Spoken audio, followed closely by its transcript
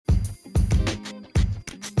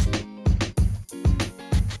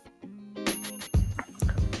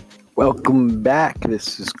Welcome back.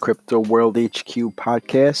 This is Crypto World HQ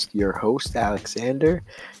podcast. Your host, Alexander.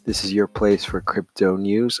 This is your place for crypto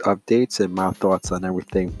news, updates, and my thoughts on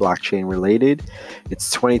everything blockchain related. It's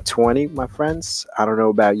 2020, my friends. I don't know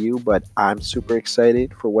about you, but I'm super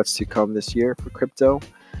excited for what's to come this year for crypto.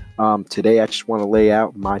 Today, I just want to lay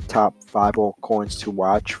out my top 5 altcoins to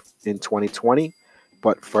watch in 2020.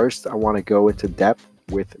 But first, I want to go into depth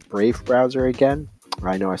with Brave browser again.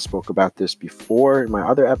 I know I spoke about this before in my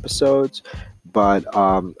other episodes, but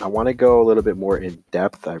I want to go a little bit more in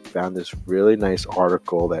depth. I found this really nice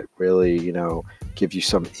article that really, gives you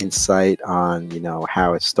some insight on,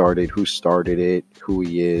 how it started, who started it, who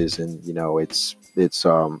he is, and, its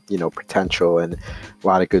potential, and a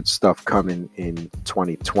lot of good stuff coming in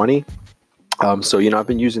 2020. I've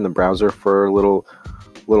been using the browser for a little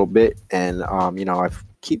bit, and I've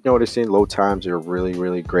keep noticing load times are really,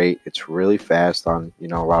 really great. It's really fast on, a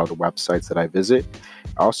lot of the websites that I visit.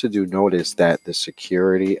 I also do notice that the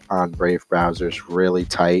security on Brave browser is really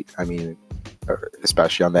tight. I mean,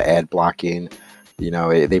 especially on the ad blocking,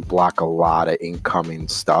 they block a lot of incoming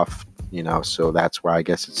stuff, so that's why I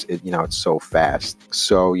guess it's so fast.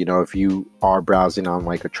 So, if you are browsing on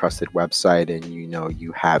like a trusted website and,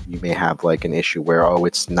 you may have like an issue where,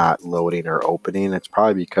 it's not loading or opening, it's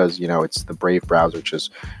probably because, it's the Brave browser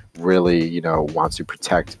just really, wants to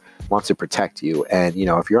protect you. And,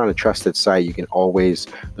 if you're on a trusted site, you can always,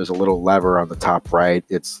 there's a little lever on the top right.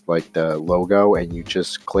 It's like the logo, and you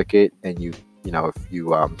just click it, and if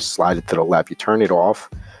you slide it to the left, you turn it off,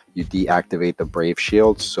 you deactivate the Brave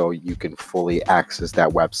Shield so you can fully access that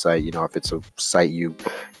website. If it's a site you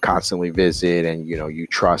constantly visit and, you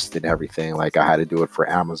trust and everything, like I had to do it for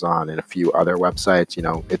Amazon and a few other websites,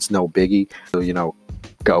 it's no biggie. So,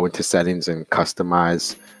 go into settings and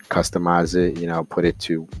customize it, put it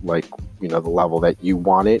to like, the level that you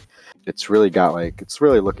want it. It's really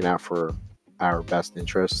looking out for our best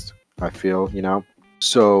interest, I feel,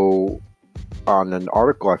 So on an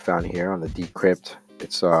article I found here on the Decrypt,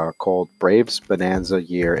 it's called Brave's Bonanza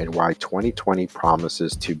Year and Why 2020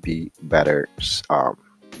 Promises to Be Better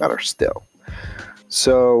Still.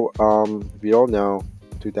 So, if you all know,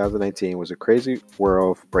 2019 was a crazy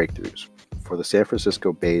whirl of breakthroughs. For the San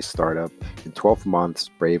Francisco-based startup, in 12 months,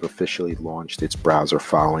 Brave officially launched its browser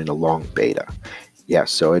following a long beta. Yeah,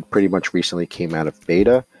 so it pretty much recently came out of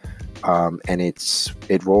beta, and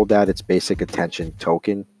it rolled out its basic attention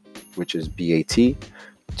token, which is BAT,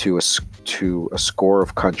 to a score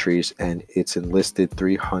of countries, and it's enlisted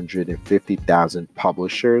 350,000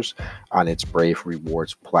 publishers on its Brave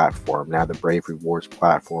Rewards platform. Now, the Brave Rewards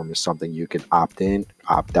platform is something you can opt in,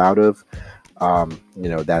 opt out of.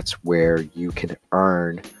 That's where you can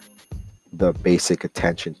earn the basic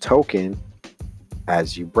attention token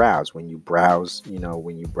as you browse. When you browse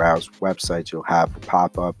websites, you'll have a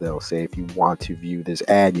pop-up that'll say, if you want to view this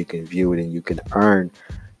ad, you can view it, and you can earn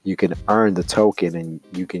the token, and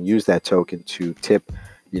you can use that token to tip,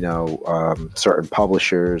 certain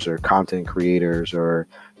publishers or content creators, or,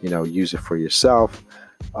 use it for yourself.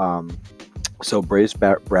 So Brave's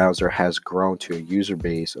browser has grown to a user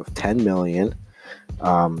base of 10 million.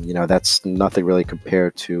 That's nothing really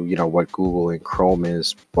compared to, what Google and Chrome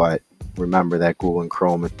is. But remember that Google and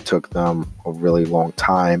Chrome, it took them a really long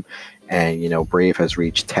time. And, Brave has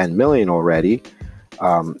reached 10 million already.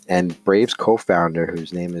 And Brave's co-founder,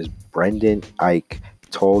 whose name is Brendan Eich,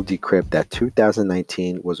 told Decrypt that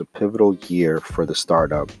 2019 was a pivotal year for the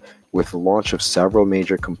startup, with the launch of several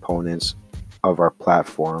major components of our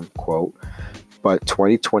platform, quote, but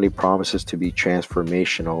 2020 promises to be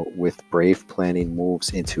transformational, with Brave planning moves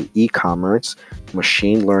into e-commerce,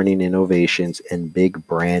 machine learning innovations, and big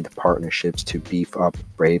brand partnerships to beef up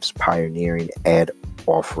Brave's pioneering ad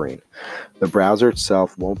offering. The browser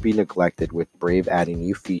itself won't be neglected, with Brave adding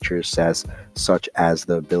new features such as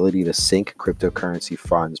the ability to sync cryptocurrency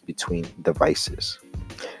funds between devices.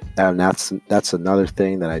 And that's another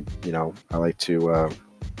thing that I like to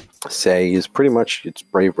say is pretty much its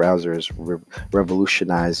Brave browser is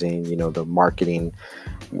revolutionizing, the marketing,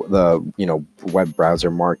 the web browser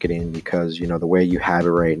marketing, because the way you have it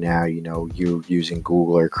right now, you're using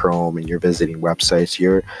Google or Chrome and you're visiting websites,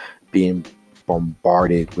 you're being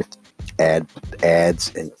bombarded with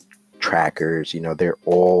ads and trackers. They're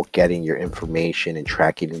all getting your information and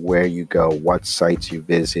tracking where you go, what sites you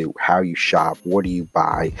visit, how you shop, what do you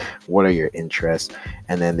buy, what are your interests,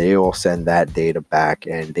 and then they all send that data back,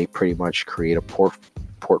 and they pretty much create a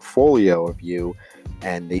portfolio of you,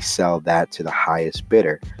 and they sell that to the highest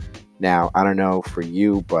bidder. Now, I don't know for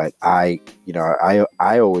you, but I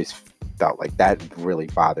always felt like that really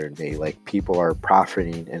bothered me. Like, people are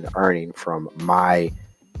profiting and earning from my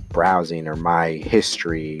browsing or my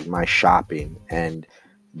history, my shopping, and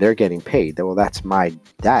they're getting paid. Well, that's my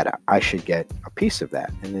data. I should get a piece of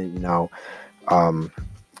that. And then,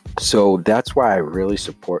 so that's why I really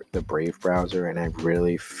support the Brave browser, and I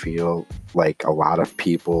really feel like a lot of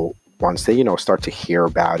people, once they, start to hear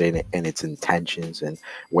about it and its intentions and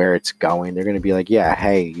where it's going, they're going to be like, yeah,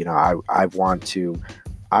 hey, I want to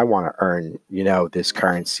earn, this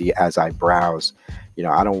currency as I browse.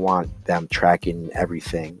 I don't want them tracking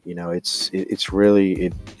everything. It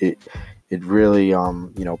really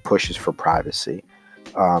pushes for privacy.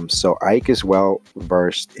 So Ike is well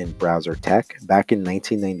versed in browser tech. Back in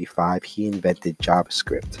 1995, he invented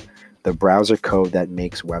JavaScript, the browser code that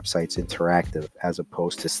makes websites interactive as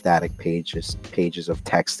opposed to static pages of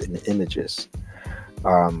text and images.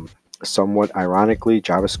 Somewhat ironically,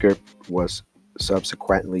 JavaScript was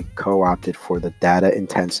subsequently co-opted for the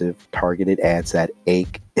data-intensive targeted ads that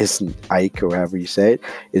Ike, however you say it,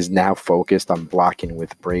 is now focused on blocking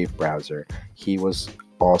with Brave browser. He was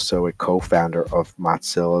also a co-founder of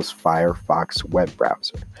Mozilla's Firefox web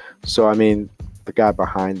browser. So, I mean, the guy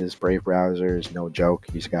behind this Brave browser is no joke.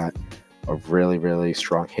 He's got a really, really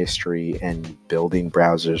strong history in building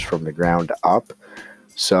browsers from the ground up.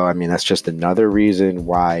 So, I mean, that's just another reason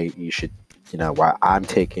why you should, why I'm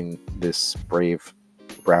taking this Brave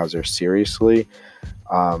browser seriously.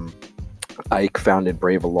 Ike founded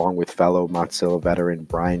Brave along with fellow Mozilla veteran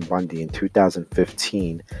Brian Bundy in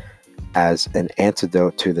 2015 as an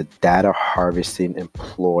antidote to the data harvesting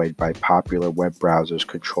employed by popular web browsers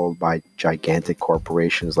controlled by gigantic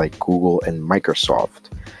corporations like Google and Microsoft.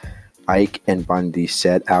 Ike and Bundy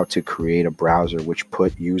set out to create a browser which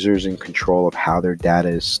put users in control of how their data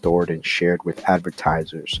is stored and shared with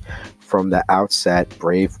advertisers. From the outset,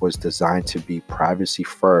 Brave was designed to be privacy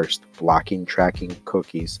first, blocking tracking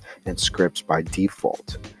cookies and scripts by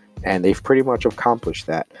default. And they've pretty much accomplished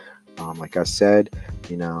that. Like I said,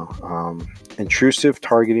 intrusive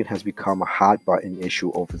targeting has become a hot button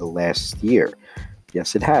issue over the last year.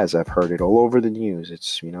 Yes, it has. I've heard it all over the news.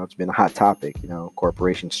 It's been a hot topic.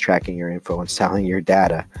 Corporations tracking your info and selling your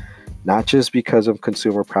data, not just because of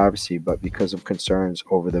consumer privacy, but because of concerns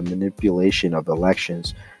over the manipulation of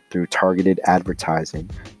elections through targeted advertising.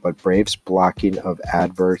 But Brave's blocking of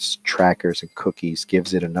adverts, trackers, and cookies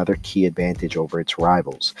gives it another key advantage over its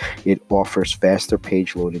rivals. It offers faster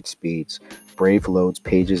page loading speeds. Brave loads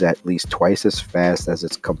pages at least twice as fast as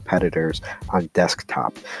its competitors on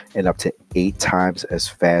desktop and up to 8 times as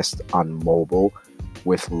fast on mobile,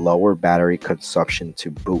 with lower battery consumption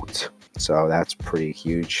to boot. So that's pretty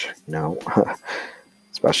huge,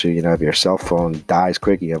 especially, if your cell phone dies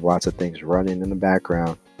quick, you have lots of things running in the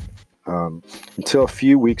background. Until a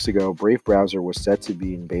few weeks ago, Brave browser was set to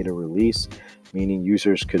be in beta release, meaning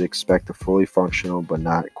users could expect a fully functional but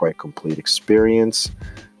not quite complete experience.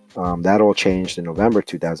 That all changed in November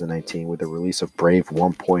 2019 with the release of Brave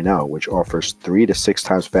 1.0, which offers 3 to 6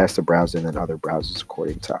 times faster browsing than other browsers,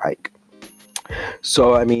 according to Ike.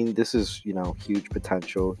 So, I mean, this is, huge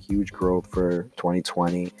potential, huge growth for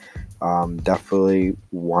 2020. Definitely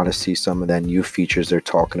want to see some of the new features they're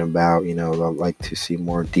talking about. I'd like to see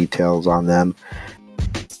more details on them.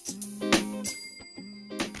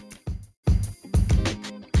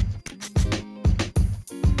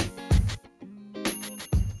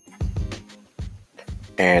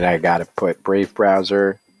 And I got to put Brave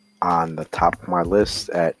browser on the top of my list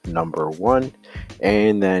at number 1.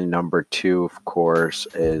 And then number 2, of course,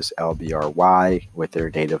 is LBRY with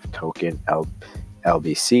their native token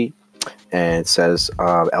LBC. And it says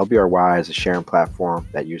LBRY is a sharing platform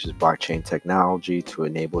that uses blockchain technology to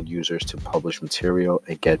enable users to publish material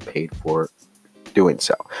and get paid for doing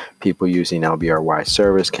so. People using LBRY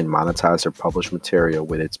service can monetize their published material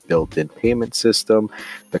with its built-in payment system.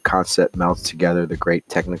 The concept melts together the great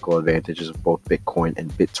technical advantages of both Bitcoin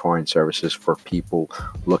and BitTorrent services for people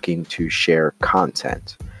looking to share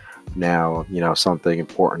content. Now, something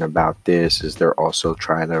important about this is they're also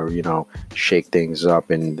trying to, shake things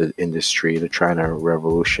up in the industry. They're trying to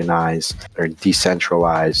revolutionize or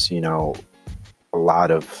decentralize, a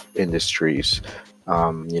lot of industries.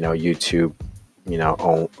 YouTube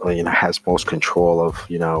has most control of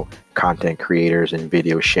content creators and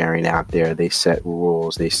video sharing out there. They set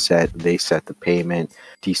rules, they set the payment.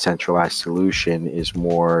 Decentralized solution is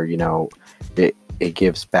more, it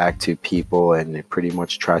gives back to people, and it pretty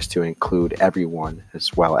much tries to include everyone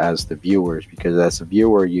as well as the viewers, because as a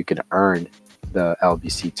viewer you can earn the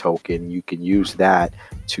LBC token. You can use that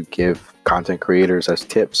to give content creators as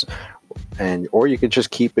tips, or you can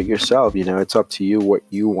just keep it yourself. It's up to you what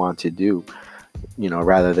you want to do.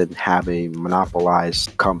 rather than have a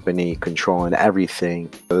monopolized company controlling everything.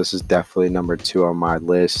 So this is definitely number 2 on my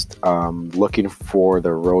list. Looking for the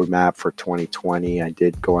roadmap for 2020. I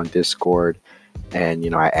did go on Discord and,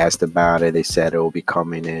 I asked about it. They said it will be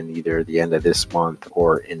coming in either the end of this month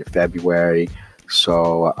or in February.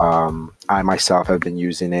 So I myself have been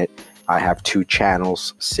using it. I have 2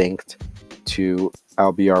 channels synced to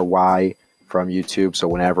LBRY from YouTube. So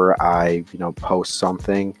whenever I, post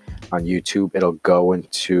something on YouTube, it'll go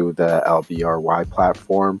into the LBRY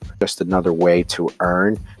platform. Just another way to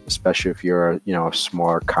earn, especially if you're a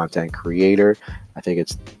small content creator. I think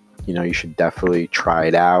it's, you should definitely try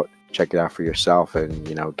it out, check it out for yourself,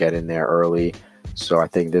 and get in there early. So I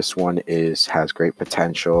think this one has great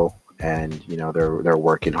potential, and they're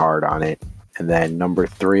working hard on it. And then number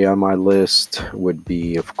 3 on my list would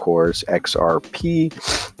be, of course, XRP.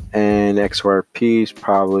 And XRP is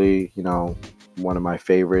probably, one of my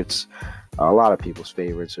favorites, a lot of people's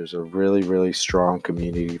favorites. There's a really, really strong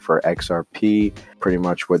community for XRP. Pretty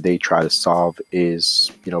much what they try to solve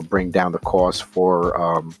is, bring down the cost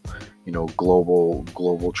for,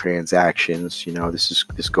 global transactions.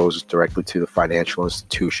 This goes directly to the financial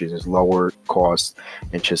institutions, lower costs,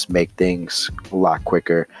 and just make things a lot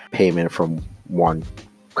quicker. Payment from one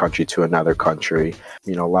country to another country.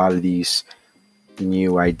 A lot of these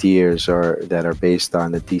new ideas that are based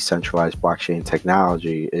on the decentralized blockchain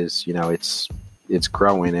technology is, it's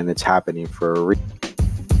growing and it's happening for a reason.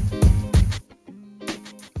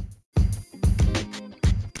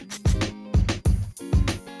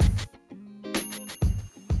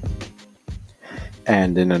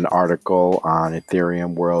 And in an article on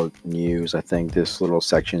Ethereum World News, I think this little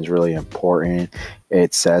section is really important.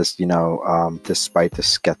 It says, despite the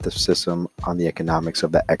skepticism on the economics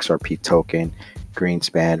of the XRP token,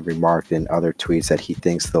 Greenspan remarked in other tweets that he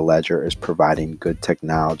thinks the ledger is providing good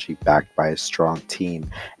technology backed by a strong team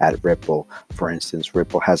at Ripple. For instance,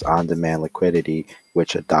 Ripple has on-demand liquidity,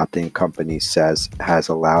 which adopting companies says has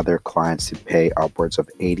allowed their clients to pay upwards of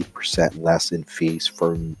 80% less in fees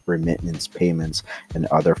for remittance payments and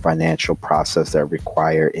other financial processes that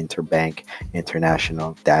require interbank,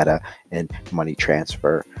 international data, and money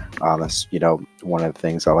transfer. That's, one of the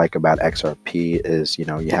things I like about XRP is, you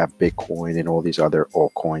have Bitcoin and all these other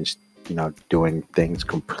altcoins, doing things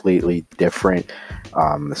completely different,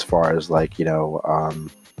 as far as like,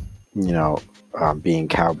 being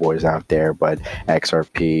cowboys out there. But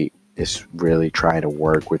XRP is really trying to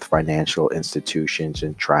work with financial institutions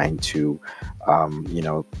and trying to,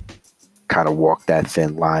 kind of walk that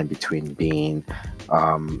thin line between being,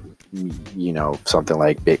 something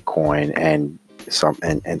like Bitcoin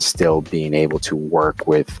and still being able to work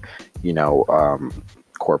with,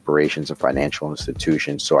 corporations and financial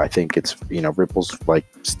institutions. So I think it's, Ripple's like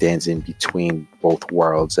stands in between both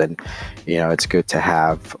worlds, and, it's good to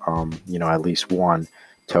have, at least one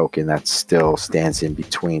token that still stands in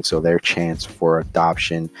between. So their chance for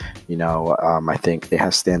adoption, I think they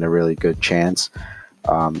have stand a really good chance.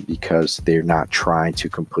 Because they're not trying to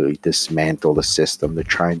completely dismantle the system. They're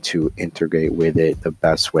trying to integrate with it the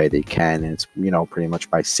best way they can. And it's, pretty much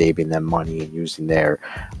by saving them money and using their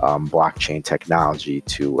blockchain technology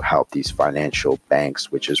to help these financial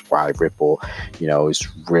banks, which is why Ripple, has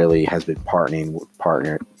been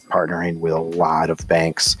partnering with a lot of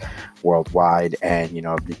banks worldwide. And,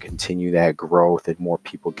 if they continue that growth and more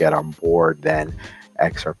people get on board, then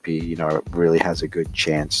XRP, really has a good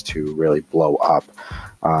chance to really blow up.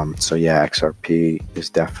 So yeah, XRP is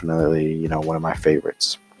definitely, one of my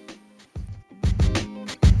favorites.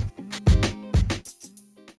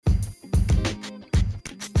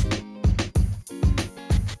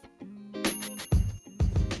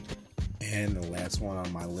 And the last one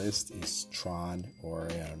on my list is Tron, or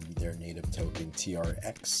their native token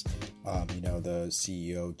TRX. The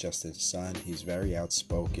CEO, Justin Sun, he's very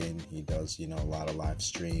outspoken. He does, a lot of live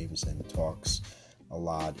streams and talks a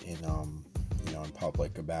lot in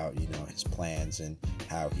public about, his plans and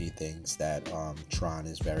how he thinks that Tron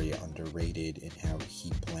is very underrated, and how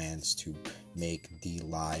he plans to make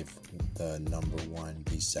DLive the #1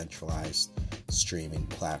 decentralized streaming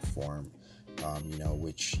platform.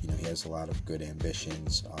 Which, he has a lot of good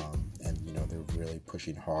ambitions, and, they're really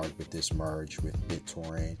pushing hard with this merge with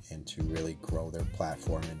BitTorrent, and to really grow their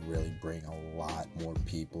platform and really bring a lot more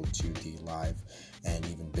people to DLive and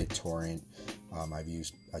even BitTorrent. I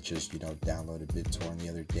just, downloaded BitTorrent the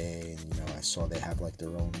other day, and, I saw they have like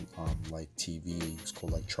their own, TV. It's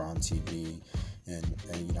called like Tron TV. And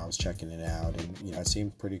I was checking it out, and, it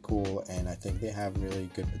seemed pretty cool, and I think they have really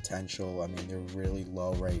good potential. I mean, they're really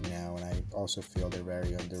low right now, and I also feel they're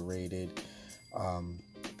very underrated.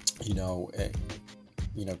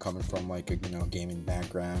 coming from like a gaming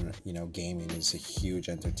background, gaming is a huge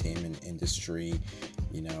entertainment industry.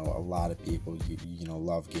 A lot of people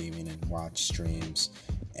love gaming and watch streams,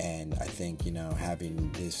 and I think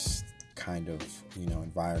having this kind of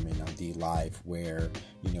environment on D Live where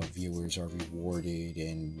viewers are rewarded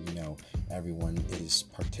and everyone is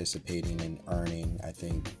participating and earning, I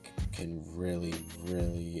think can really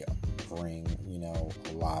bring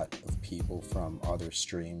a lot of people from other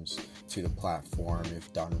streams to the platform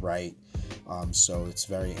if done right. So it's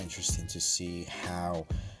very interesting to see how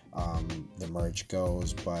the merge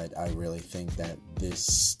goes, but I really think that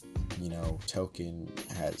this token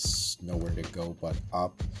has nowhere to go but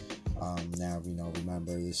up. Now,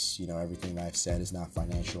 remember this, everything that I've said is not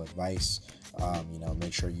financial advice.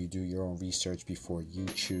 Make sure you do your own research before you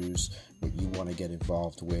choose what you want to get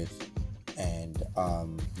involved with. And,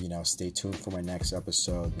 stay tuned for my next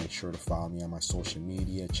episode. Make sure to follow me on my social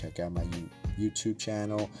media. Check out my YouTube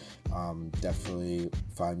channel. Definitely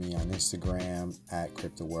find me on Instagram at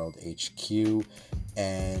CryptoworldHQ.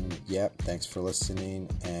 And, thanks for listening.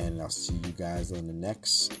 And I'll see you guys on the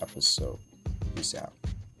next episode. Peace out.